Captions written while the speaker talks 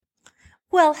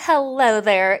Well, hello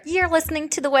there. You're listening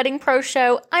to the Wedding Pro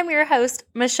Show. I'm your host,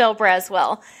 Michelle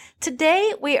Braswell.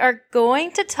 Today, we are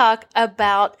going to talk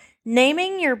about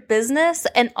naming your business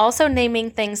and also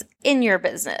naming things in your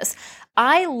business.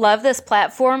 I love this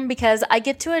platform because I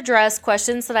get to address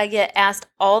questions that I get asked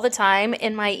all the time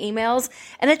in my emails,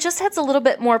 and it just adds a little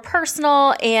bit more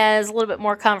personal and is a little bit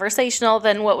more conversational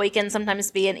than what we can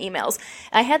sometimes be in emails.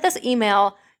 I had this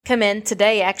email come in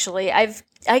today, actually.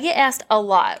 I get asked a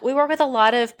lot. We work with a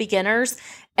lot of beginners,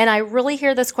 and I really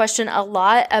hear this question a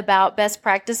lot about best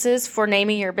practices for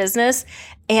naming your business,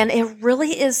 and it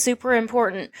really is super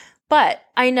important. But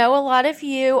I know a lot of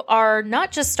you are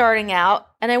not just starting out,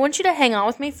 and I want you to hang on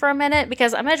with me for a minute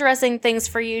because I'm addressing things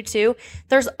for you too.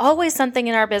 There's always something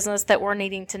in our business that we're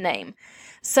needing to name.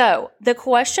 So the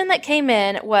question that came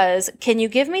in was, can you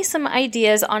give me some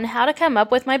ideas on how to come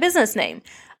up with my business name?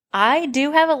 I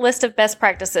do have a list of best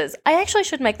practices. I actually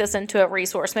should make this into a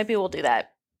resource. Maybe we'll do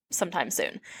that sometime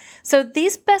soon. So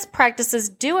these best practices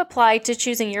do apply to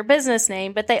choosing your business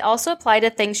name, but they also apply to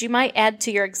things you might add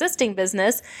to your existing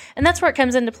business. And that's where it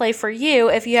comes into play for you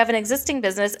if you have an existing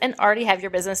business and already have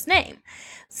your business name.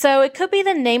 So it could be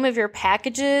the name of your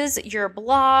packages, your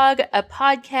blog, a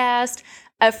podcast,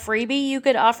 a freebie you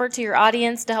could offer to your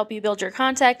audience to help you build your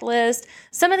contact list.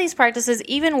 Some of these practices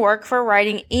even work for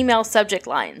writing email subject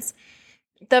lines.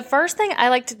 The first thing I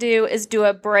like to do is do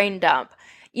a brain dump.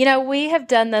 You know, we have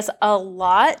done this a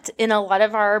lot in a lot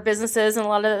of our businesses and a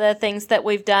lot of the things that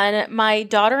we've done. My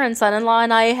daughter and son-in-law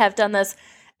and I have done this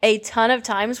a ton of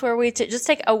times where we just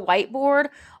take a whiteboard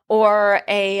or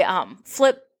a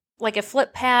flip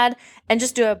pad and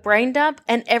just do a brain dump,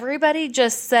 and everybody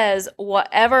just says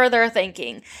whatever they're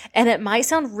thinking. And it might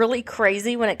sound really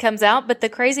crazy when it comes out, but the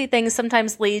crazy things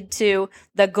sometimes lead to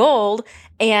the gold.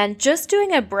 And just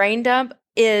doing a brain dump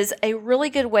is a really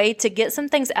good way to get some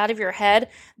things out of your head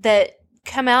that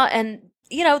come out. And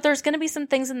you know, there's going to be some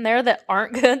things in there that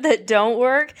aren't good, that don't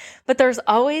work, but there's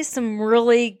always some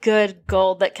really good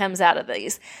gold that comes out of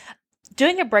these.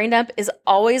 Doing a brain dump is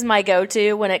always my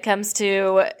go-to when it comes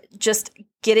to just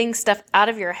getting stuff out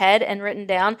of your head and written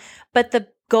down. But the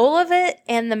goal of it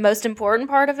and the most important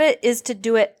part of it is to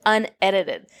do it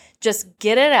unedited. Just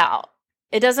get it out.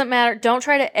 It doesn't matter. Don't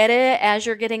try to edit it as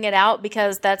you're getting it out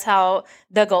because that's how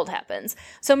the gold happens.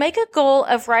 So make a goal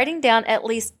of writing down at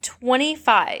least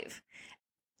 25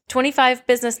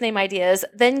 business name ideas.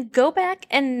 Then go back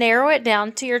and narrow it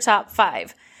down to your top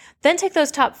 5. Then take those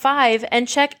top 5 and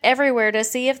check everywhere to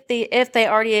see if they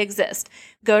already exist.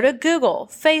 Go to Google,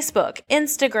 Facebook,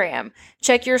 Instagram.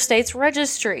 Check your state's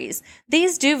registries.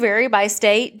 These do vary by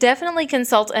state. Definitely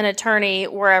consult an attorney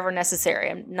wherever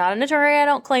necessary. I'm not an attorney. I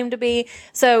don't claim to be.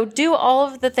 So do all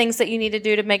of the things that you need to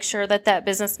do to make sure that that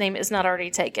business name is not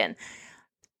already taken.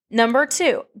 Number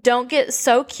 2, don't get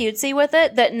so cutesy with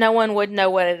it that no one would know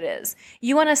what it is.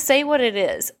 You want to say what it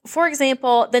is. For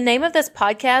example, the name of this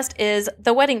podcast is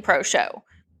The Wedding Pro Show.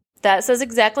 That says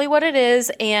exactly what it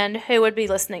is and who would be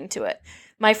listening to it.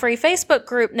 My free Facebook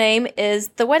group name is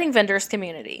The Wedding Vendors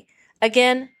Community.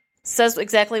 Again, says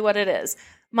exactly what it is.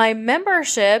 My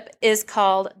membership is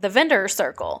called The Vendor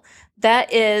Circle.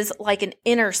 That is like an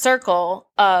inner circle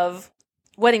of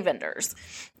wedding vendors.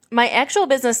 My actual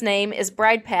business name is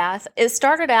Bride Path. It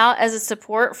started out as a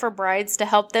support for brides to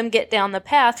help them get down the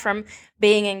path from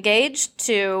being engaged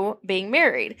to being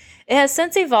married. It has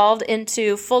since evolved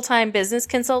into full-time business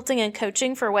consulting and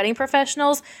coaching for wedding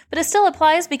professionals, but it still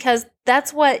applies because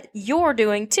that's what you're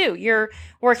doing too. You're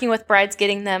working with brides,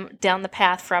 getting them down the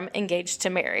path from engaged to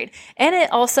married. And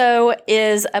it also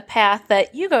is a path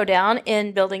that you go down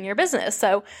in building your business.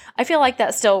 So I feel like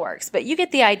that still works, but you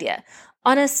get the idea.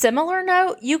 On a similar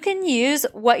note, you can use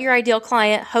what your ideal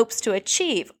client hopes to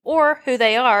achieve or who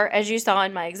they are, as you saw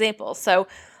in my example. So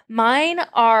mine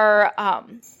are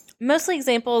mostly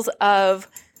examples of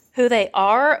who they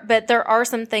are, but there are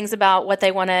some things about what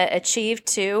they want to achieve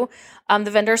too. The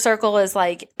vendor circle is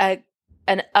like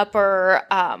an upper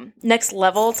next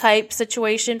level type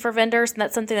situation for vendors, and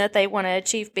that's something that they want to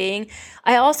achieve being.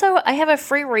 I have a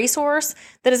free resource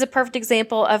that is a perfect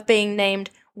example of being named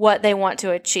what they want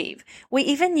to achieve. We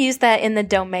even use that in the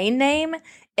domain name.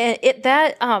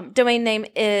 That domain name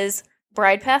is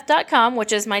bridepath.com,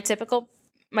 which is my typical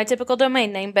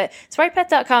domain name, but it's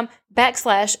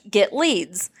bridepath.com/get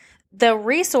leads. The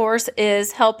resource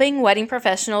is helping wedding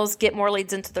professionals get more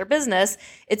leads into their business.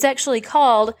 It's actually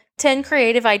called 10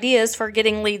 Creative Ideas for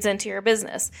Getting Leads into Your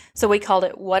Business. So we called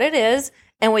it what it is,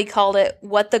 and we called it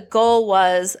what the goal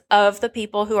was of the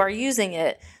people who are using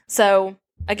it. So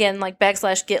again, like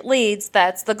 /get leads,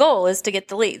 that's the goal, is to get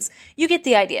the leads. You get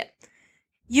the idea.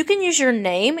 You can use your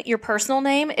name, your personal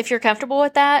name, if you're comfortable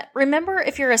with that. Remember,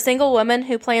 if you're a single woman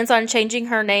who plans on changing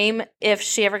her name if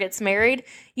she ever gets married,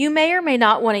 you may or may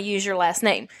not want to use your last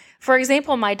name. For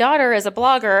example, my daughter is a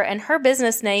blogger and her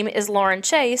business name is Lauren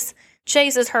Chase.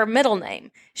 Chase is her middle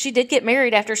name. She did get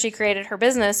married after she created her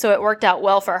business, so it worked out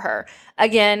well for her.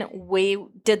 Again, we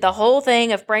did the whole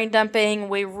thing of brain dumping.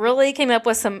 We really came up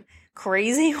with some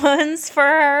crazy ones for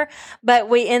her, but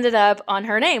we ended up on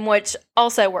her name, which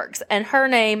also works. And her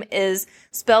name is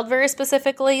spelled very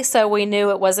specifically, so we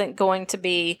knew it wasn't going to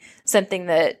be something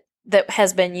that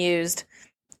has been used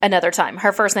another time.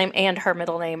 Her first name and her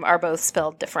middle name are both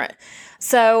spelled different.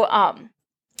 So,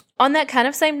 on that kind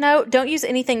of same note, don't use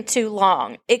anything too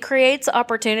long. It creates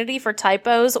opportunity for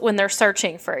typos when they're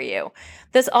searching for you.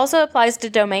 This also applies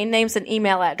to domain names and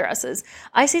email addresses.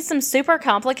 I see some super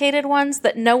complicated ones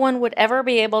that no one would ever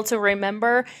be able to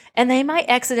remember, and they might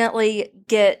accidentally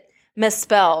get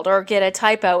misspelled or get a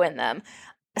typo in them.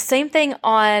 Same thing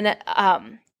on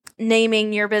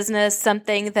naming your business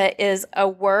something that is a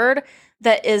word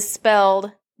that is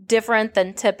spelled different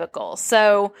than typical.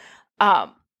 So,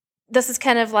 this is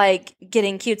kind of like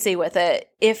getting cutesy with it.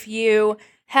 If you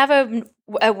have a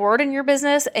word in your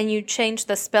business and you change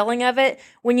the spelling of it,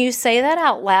 when you say that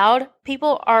out loud,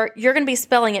 you're going to be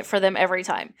spelling it for them every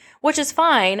time, which is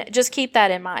fine. Just keep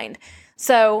that in mind.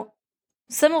 So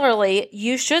similarly,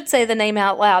 you should say the name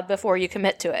out loud before you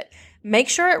commit to it. Make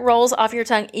sure it rolls off your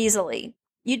tongue easily.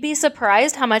 You'd be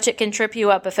surprised how much it can trip you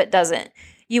up if it doesn't.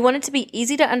 You want it to be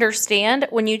easy to understand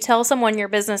when you tell someone your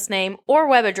business name or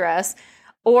web address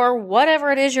or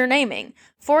whatever it is you're naming.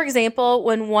 For example,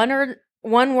 when one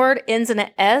word ends in an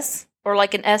S or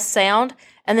like an S sound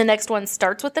and the next one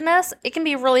starts with an S, it can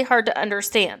be really hard to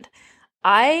understand.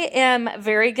 I am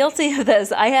very guilty of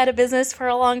this. I had a business for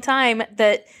a long time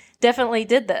that definitely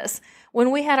did this. When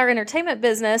we had our entertainment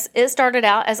business, it started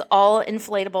out as all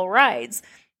inflatable rides.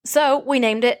 So we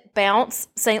named it Bounce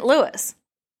St. Louis.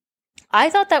 I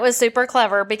thought that was super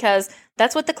clever because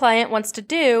that's what the client wants to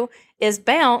do is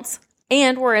bounce,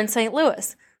 and we're in St.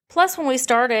 Louis. Plus, when we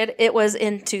started, it was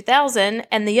in 2000,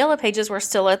 and the Yellow Pages were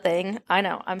still a thing. I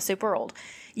know, I'm super old.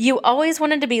 You always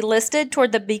wanted to be listed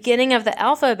toward the beginning of the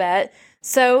alphabet,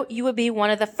 so you would be one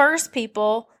of the first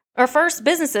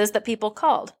businesses that people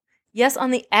called. Yes,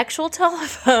 on the actual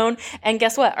telephone, and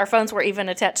guess what? Our phones were even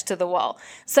attached to the wall.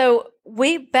 So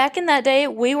back in that day,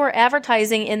 we were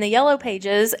advertising in the Yellow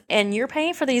Pages, and you're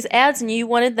paying for these ads, and you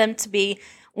wanted them to be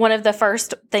one of the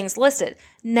first things listed.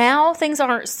 Now things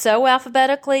aren't so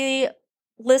alphabetically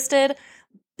listed,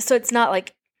 so it's not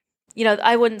like,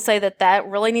 I wouldn't say that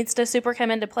really needs to super come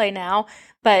into play now,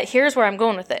 but here's where I'm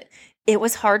going with it. It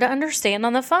was hard to understand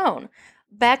on the phone.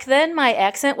 Back then, my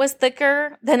accent was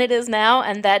thicker than it is now,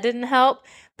 and that didn't help,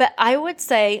 but I would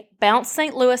say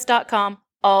bouncestlouis.com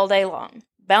all day long.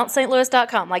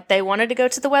 bouncestlouis.com. Like, they wanted to go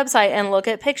to the website and look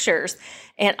at pictures,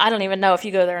 and I don't even know if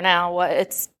you go there now,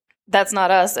 that's not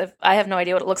us. I have no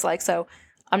idea what it looks like, so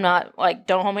I'm not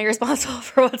don't hold me responsible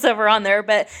for what's ever on there,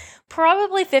 but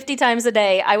probably 50 times a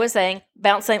day I was saying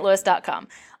bouncestlouis.com.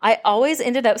 I always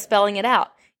ended up spelling it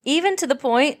out, even to the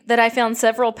point that I found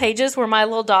several pages where my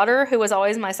little daughter, who was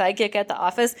always my sidekick at the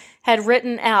office, had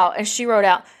written out, and she wrote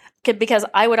out, because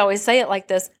I would always say it like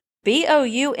this,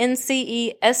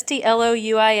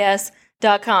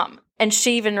 BOUNCESTLOUIS.com. And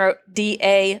she even wrote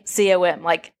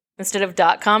DACOM. Instead of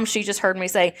 .com, she just heard me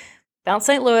say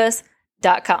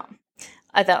bouncestlouis.com.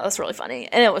 I thought that was really funny,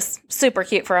 and it was super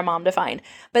cute for a mom to find.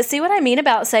 But see what I mean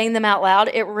about saying them out loud?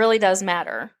 It really does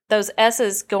matter. Those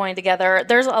S's going together,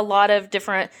 there's a lot of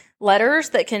different letters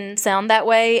that can sound that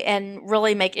way and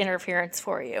really make interference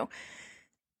for you.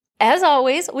 As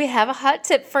always, we have a hot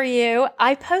tip for you.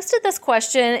 I posted this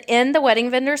question in the Wedding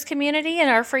Vendors community in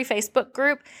our free Facebook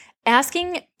group,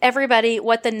 asking everybody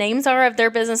what the names are of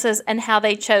their businesses and how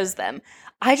they chose them.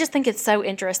 I just think it's so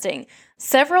interesting.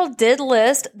 Several did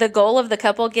list the goal of the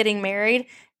couple getting married,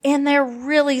 and they're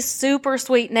really super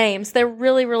sweet names. They're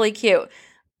really, really cute.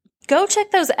 Go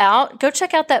check those out. Go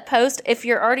check out that post if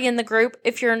you're already in the group.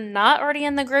 If you're not already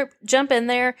in the group, jump in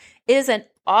there. It is an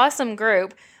awesome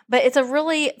group, but it's a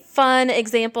really fun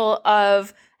example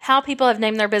of how people have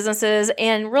named their businesses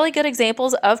and really good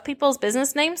examples of people's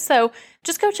business names. So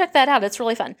just go check that out. It's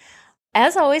really fun.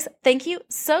 As always, thank you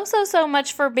so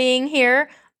much for being here.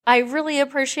 I really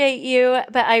appreciate you,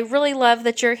 but I really love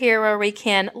that you're here where we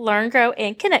can learn, grow,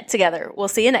 and connect together. We'll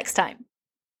see you next time.